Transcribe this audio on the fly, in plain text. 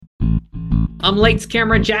I'm Lights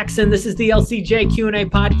Camera Jackson. This is the LCJ Q&A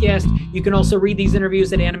podcast. You can also read these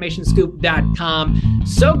interviews at animationscoop.com.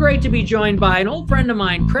 So great to be joined by an old friend of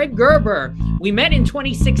mine, Craig Gerber. We met in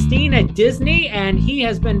 2016 at Disney, and he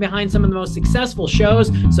has been behind some of the most successful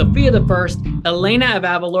shows. Sofia the First, Elena of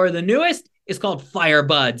Avalor. The newest is called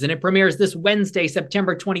Firebuds, and it premieres this Wednesday,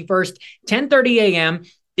 September 21st, 10:30 a.m.,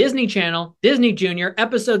 Disney Channel, Disney Junior,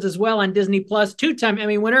 episodes as well on Disney Plus, two-time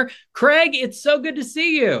Emmy winner. Craig, it's so good to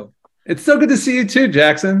see you. It's so good to see you too,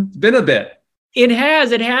 Jackson. It's been a bit. It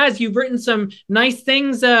has. You've written some nice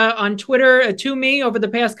things on Twitter to me over the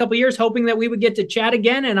past couple of years, hoping that we would get to chat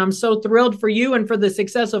again. And I'm so thrilled for you and for the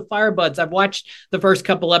success of Firebuds. I've watched the first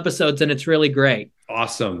couple episodes and it's really great.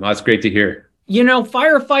 Awesome. That's great to hear. You know,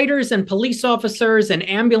 firefighters and police officers and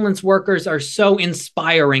ambulance workers are so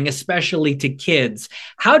inspiring, especially to kids.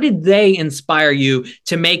 How did they inspire you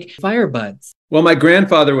to make Firebuds? Well, my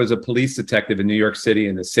grandfather was a police detective in New York City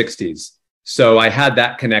in the 60s. So I had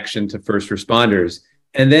that connection to first responders.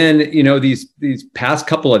 And then, you know, these past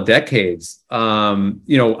couple of decades,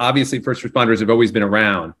 obviously first responders have always been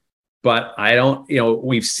around, but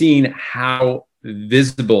we've seen how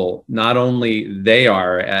visible not only they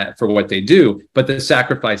are for what they do, but the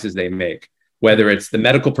sacrifices they make, whether it's the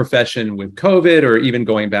medical profession with COVID or even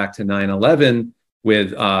going back to 9/11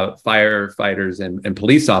 with firefighters and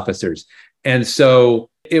police officers. And so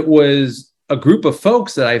it was a group of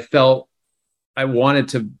folks that I felt I wanted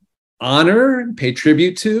to honor and pay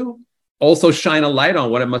tribute to, also shine a light on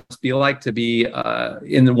what it must be like to be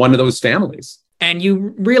in one of those families. And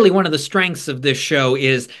you really, one of the strengths of this show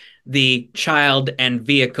is the child and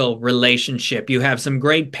vehicle relationship. You have some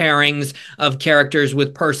great pairings of characters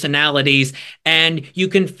with personalities, and you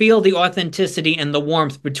can feel the authenticity and the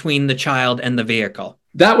warmth between the child and the vehicle.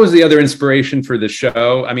 That was the other inspiration for the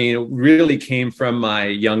show. I mean, it really came from my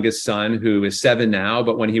youngest son, who is 7 now,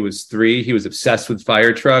 but when he was 3, he was obsessed with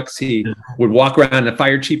fire trucks. He would walk around in a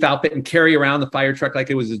fire chief outfit and carry around the fire truck like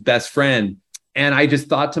it was his best friend. And I just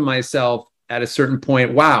thought to myself at a certain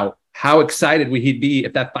point, wow, how excited would he be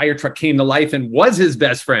if that fire truck came to life and was his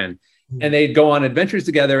best friend, and they'd go on adventures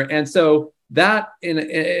together. And so that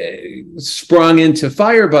sprung into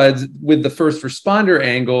Firebuds with the first responder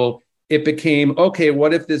angle. It became, okay,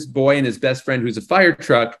 what if this boy and his best friend, who's a fire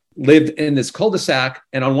truck, lived in this cul-de-sac,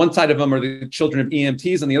 and on one side of them are the children of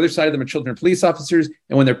EMTs, on the other side of them are children of police officers,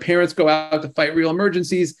 and when their parents go out to fight real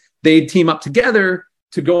emergencies, they team up together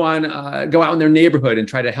to go out in their neighborhood and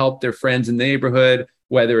try to help their friends in the neighborhood,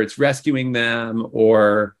 whether it's rescuing them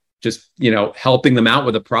or just, helping them out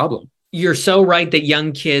with a problem. You're so right that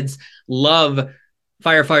young kids love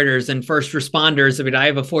firefighters and first responders. I mean, I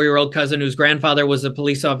have a 4-year-old cousin whose grandfather was a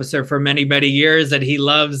police officer for many, many years, and he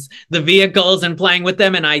loves the vehicles and playing with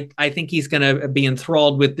them. And I think he's going to be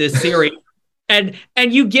enthralled with this series. and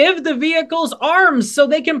you give the vehicles arms so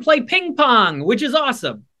they can play ping pong, which is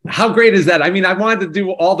awesome. How great is that? I mean, I wanted to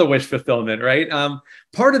do all the wish fulfillment, right?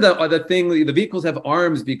 Part of the thing, the vehicles have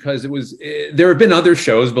arms because there have been other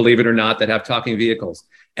shows, believe it or not, that have talking vehicles.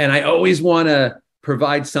 And I always want to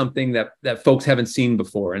provide something that folks haven't seen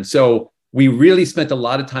before. And so we really spent a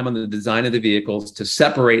lot of time on the design of the vehicles to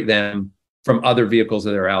separate them from other vehicles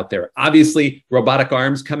that are out there. Obviously, robotic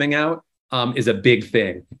arms coming out is a big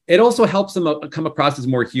thing. It also helps them come across as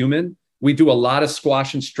more human. We do a lot of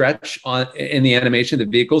squash and stretch in the animation of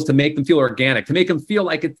the vehicles to make them feel organic, to make them feel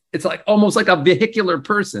like it's like almost like a vehicular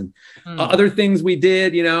person. Other things we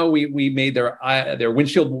did, we made their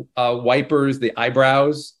windshield wipers, the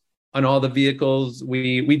eyebrows on all the vehicles.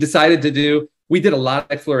 We did a lot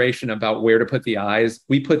of exploration about where to put the eyes.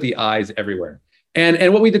 We put the eyes everywhere.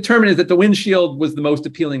 And what we determined is that the windshield was the most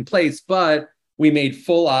appealing place, but we made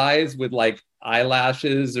full eyes with like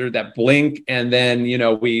eyelashes or that blink, and then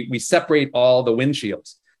we separate all the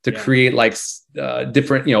windshields to create like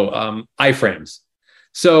different iframes.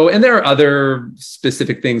 So, and there are other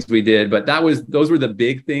specific things we did, but those were the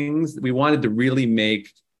big things. We wanted to really make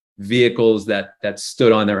vehicles that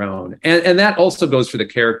stood on their own, and that also goes for the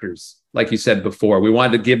characters. Like you said before, we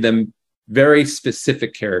wanted to give them very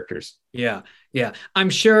specific characters. Yeah I'm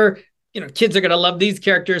sure kids are going to love these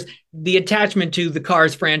characters. The attachment to the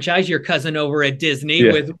Cars franchise, your cousin over at Disney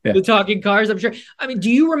with the talking cars, I'm sure. I mean, do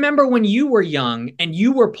you remember when you were young and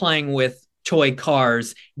you were playing with toy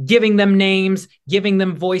cars, giving them names, giving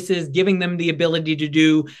them voices, giving them the ability to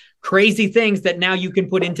do crazy things that now you can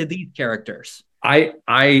put into these characters? I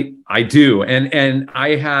do. And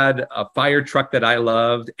I had a fire truck that I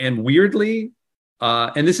loved. And weirdly,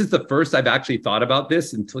 and this is the first I've actually thought about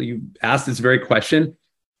this until you asked this very question.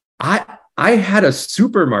 I had a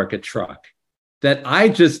supermarket truck that I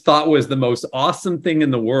just thought was the most awesome thing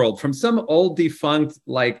in the world, from some old defunct,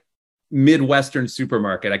 like Midwestern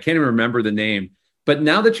supermarket. I can't even remember the name. But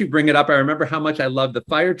now that you bring it up, I remember how much I love the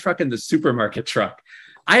fire truck and the supermarket truck.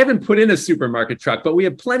 I haven't put in a supermarket truck, but we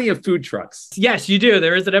have plenty of food trucks. Yes, you do.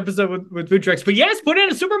 There is an episode with food trucks, but yes, put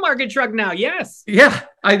in a supermarket truck now. Yes. Yeah,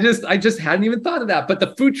 I just hadn't even thought of that. But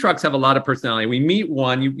the food trucks have a lot of personality. We meet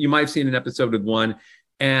one. You might have seen an episode with one,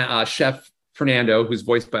 and Chef Fernando, who's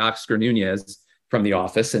voiced by Oscar Nunez from The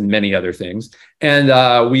Office and many other things.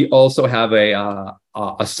 And we also have a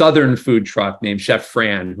Southern food truck named Chef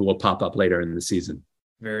Fran, who will pop up later in the season.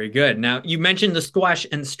 Very good. Now, you mentioned the squash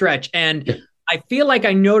and stretch, and I feel like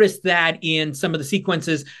I noticed that in some of the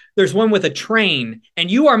sequences. There's one with a train, and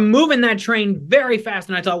you are moving that train very fast.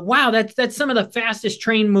 And I thought, wow, that's some of the fastest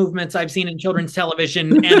train movements I've seen in children's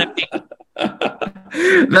television animation.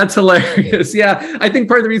 That's hilarious. Yeah, I think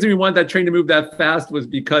part of the reason we wanted that train to move that fast was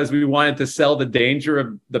because we wanted to sell the danger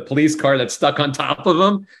of the police car that's stuck on top of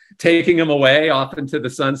them, taking them away off into the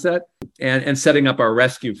sunset, and setting up our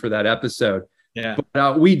rescue for that episode. Yeah.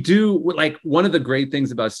 But we do, like, one of the great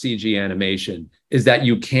things about CG animation is that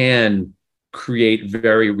you can create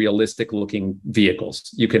very realistic looking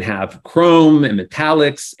vehicles. You can have chrome and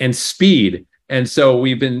metallics and speed. And so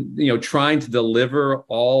we've been, trying to deliver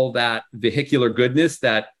all that vehicular goodness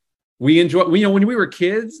that we enjoy. When we were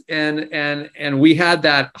kids and we had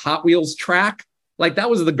that Hot Wheels track, like, that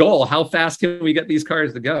was the goal. How fast can we get these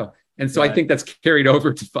cars to go? And so I think that's carried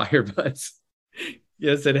over to Firebuds.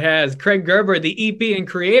 Yes, it has. Craig Gerber, the EP and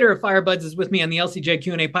creator of Firebuds, is with me on the LCJ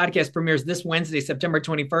Q&A podcast. Premieres this Wednesday, September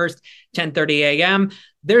 21st, 10:30 a.m.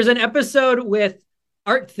 There's an episode with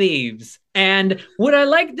art thieves. And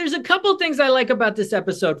there's a couple things I like about this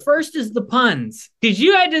episode. First is the puns. Because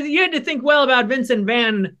you had to think well about Vincent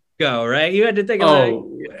Van Gogh, right? You had to think about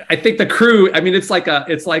I think the crew, it's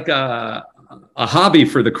like a hobby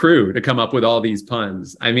for the crew to come up with all these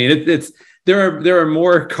puns. There are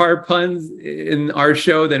more car puns in our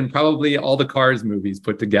show than probably all the Cars movies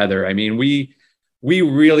put together. We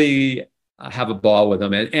really have a ball with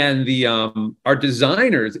them. And the our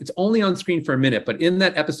designers, it's only on screen for a minute, but in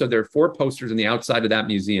that episode, there are 4 posters on the outside of that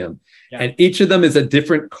museum. Yeah. And each of them is a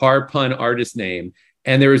different car pun artist name.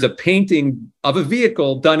 And there is a painting of a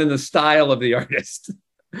vehicle done in the style of the artist.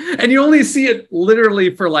 And you only see it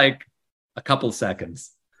literally for like a couple seconds.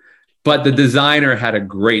 But the designer had a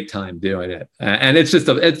great time doing it. And it's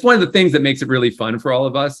one of the things that makes it really fun for all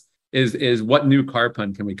of us is what new car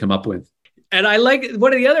pun can we come up with? And I like,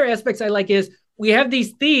 one of the other aspects I like is we have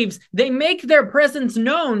these thieves. They make their presence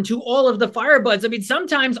known to all of the Firebuds.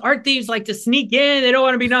 Sometimes art thieves like to sneak in. They don't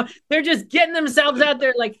want to be known. They're just getting themselves out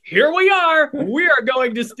there like, here we are. We are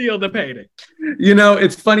going to steal the painting.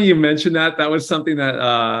 It's funny you mentioned that. That was something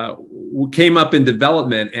that came up in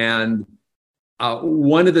development. And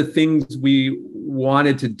one of the things we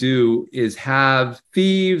wanted to do is have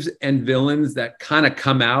thieves and villains that kind of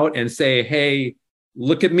come out and say, hey,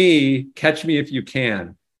 look at me, catch me if you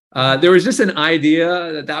can. There was just an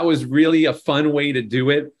idea that was really a fun way to do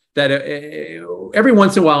it, that every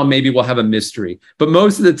once in a while, maybe we'll have a mystery. But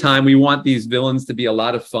most of the time, we want these villains to be a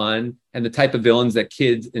lot of fun and the type of villains that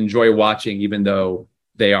kids enjoy watching, even though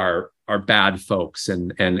they are bad folks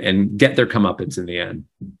and get their comeuppance in the end.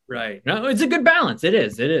 Right. No, it's a good balance. It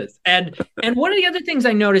is. And one of the other things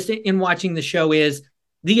I noticed in watching the show is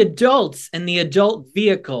the adults and the adult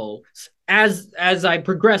vehicles, as I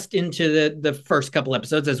progressed into the first couple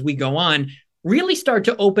episodes, as we go on, really start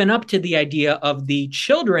to open up to the idea of the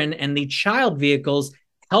children and the child vehicles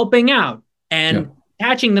helping out and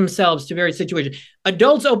attaching themselves to various situations.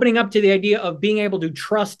 Adults opening up to the idea of being able to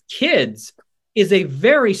trust kids is a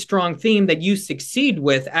very strong theme that you succeed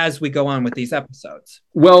with as we go on with these episodes.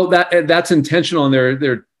 Well, that's intentional, and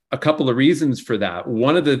there are a couple of reasons for that.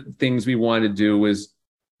 One of the things we wanted to do was,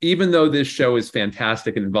 even though this show is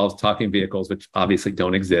fantastic and involves talking vehicles, which obviously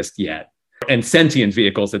don't exist yet, and sentient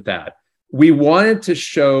vehicles at that, we wanted to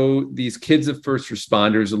show these kids of first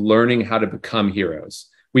responders learning how to become heroes.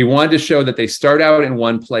 We wanted to show that they start out in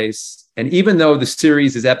one place, and even though the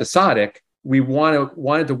series is episodic, we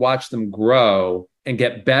wanted to watch them grow and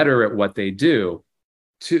get better at what they do.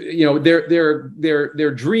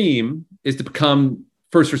 Their dream is to become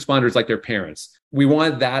first responders like their parents. We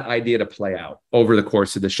wanted that idea to play out over the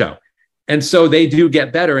course of the show. And so they do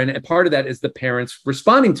get better. And part of that is the parents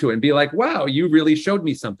responding to it and be like, wow, you really showed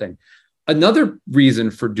me something. Another reason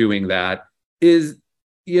for doing that is,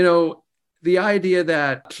 the idea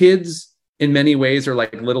that kids in many ways are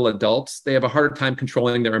like little adults. They have a harder time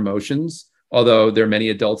controlling their emotions, although there are many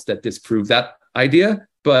adults that disprove that idea.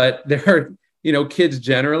 But there are, kids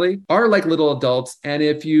generally are like little adults. And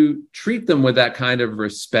if you treat them with that kind of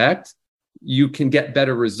respect, you can get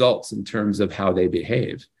better results in terms of how they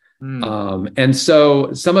behave. And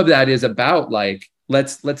so some of that is about like,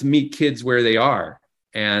 let's meet kids where they are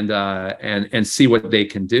and see what they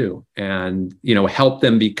can do and, help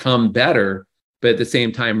them become better, but at the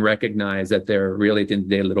same time, recognize that they're really at the end of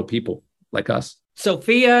the day, little people like us.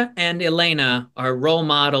 Sophia and Elena are role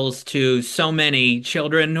models to so many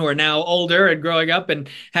children who are now older and growing up and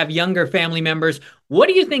have younger family members. What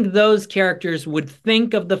do you think those characters would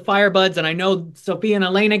think of the Firebuds? And I know Sophia and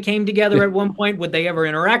Elena came together at one point. Would they ever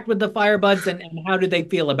interact with the Firebuds, and how do they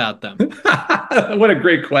feel about them? What a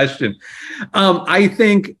great question. I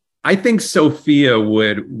think Sophia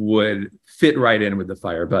would fit right in with the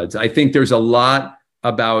Firebuds. I think there's a lot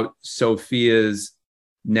about Sophia's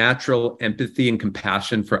natural empathy and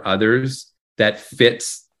compassion for others that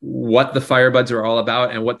fits what the Firebuds are all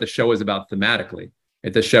about and what the show is about thematically.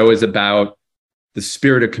 The show is about the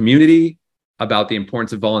spirit of community, about the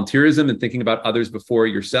importance of volunteerism and thinking about others before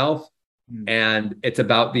yourself. And it's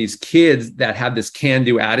about these kids that have this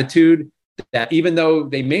can-do attitude that even though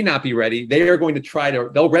they may not be ready, they are going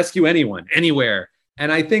to they'll rescue anyone, anywhere.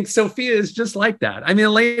 And I think Sophia is just like that. I mean,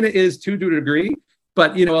 Elena is too, to a degree,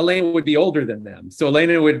 but, Elena would be older than them. So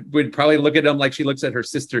Elena would probably look at them like she looks at her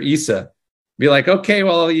sister, Issa, be like, okay,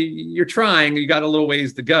 well, you're trying, you got a little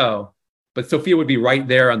ways to go. But Sophia would be right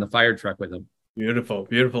there on the fire truck with them. Beautiful,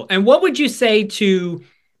 beautiful. And what would you say to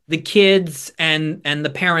the kids and the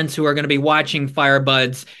parents who are going to be watching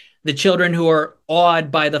Firebuds, the children who are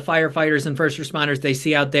awed by the firefighters and first responders they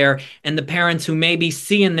see out there, and the parents who maybe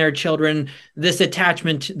see in their children this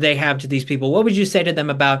attachment they have to these people? What would you say to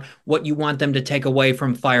them about what you want them to take away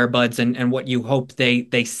from Firebuds and what you hope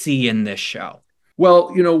they see in this show?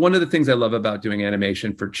 Well, one of the things I love about doing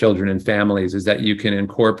animation for children and families is that you can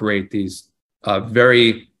incorporate these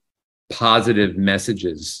very positive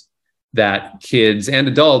messages that kids and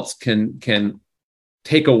adults can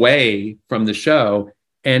take away from the show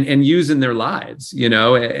and use in their lives,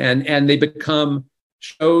 and they become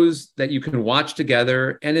shows that you can watch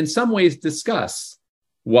together and in some ways discuss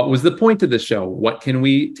what was the point of the show? What can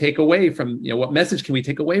we take away from, what message can we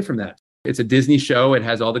take away from that? It's a Disney show. It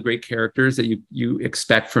has all the great characters that you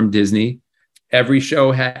expect from Disney. Every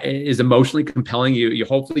show is emotionally compelling. You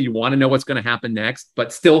hopefully you want to know what's going to happen next,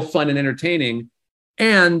 but still fun and entertaining.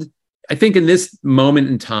 And I think in this moment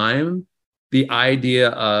in time, the idea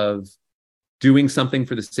of doing something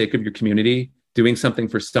for the sake of your community, doing something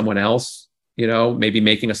for someone else, maybe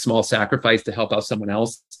making a small sacrifice to help out someone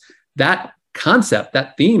else, that concept,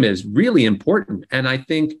 that theme is really important. And I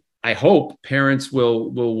hope parents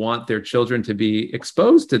will want their children to be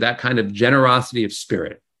exposed to that kind of generosity of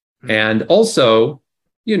spirit. And also,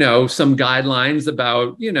 some guidelines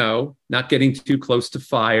about, not getting too close to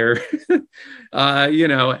fire,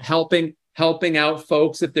 helping out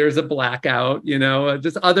folks if there's a blackout,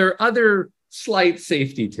 just other slight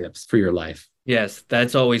safety tips for your life. Yes,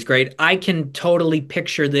 that's always great. I can totally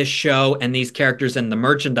picture this show and these characters and the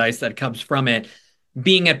merchandise that comes from it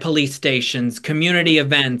being at police stations, community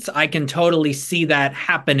events. I can totally see that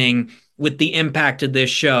happening with the impact of this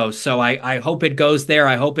show. So I hope it goes there.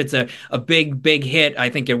 I hope it's a big, big hit. I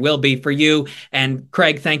think it will be for you. And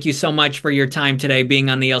Craig, thank you so much for your time today being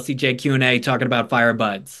on the LCJ Q&A talking about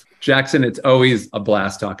Firebuds. Jackson, it's always a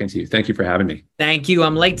blast talking to you. Thank you for having me. Thank you.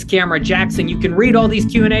 I'm Lights Camera Jackson. You can read all these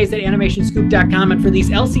Q&As at animationscoop.com. And for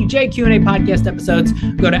these LCJ Q&A podcast episodes,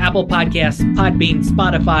 go to Apple Podcasts, Podbean,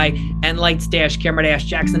 Spotify, and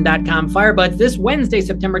lights-camera-jackson.com. Firebuds this Wednesday,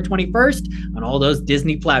 September 21st on all those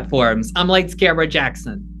Disney platforms. I'm Lights Camera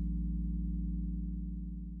Jackson.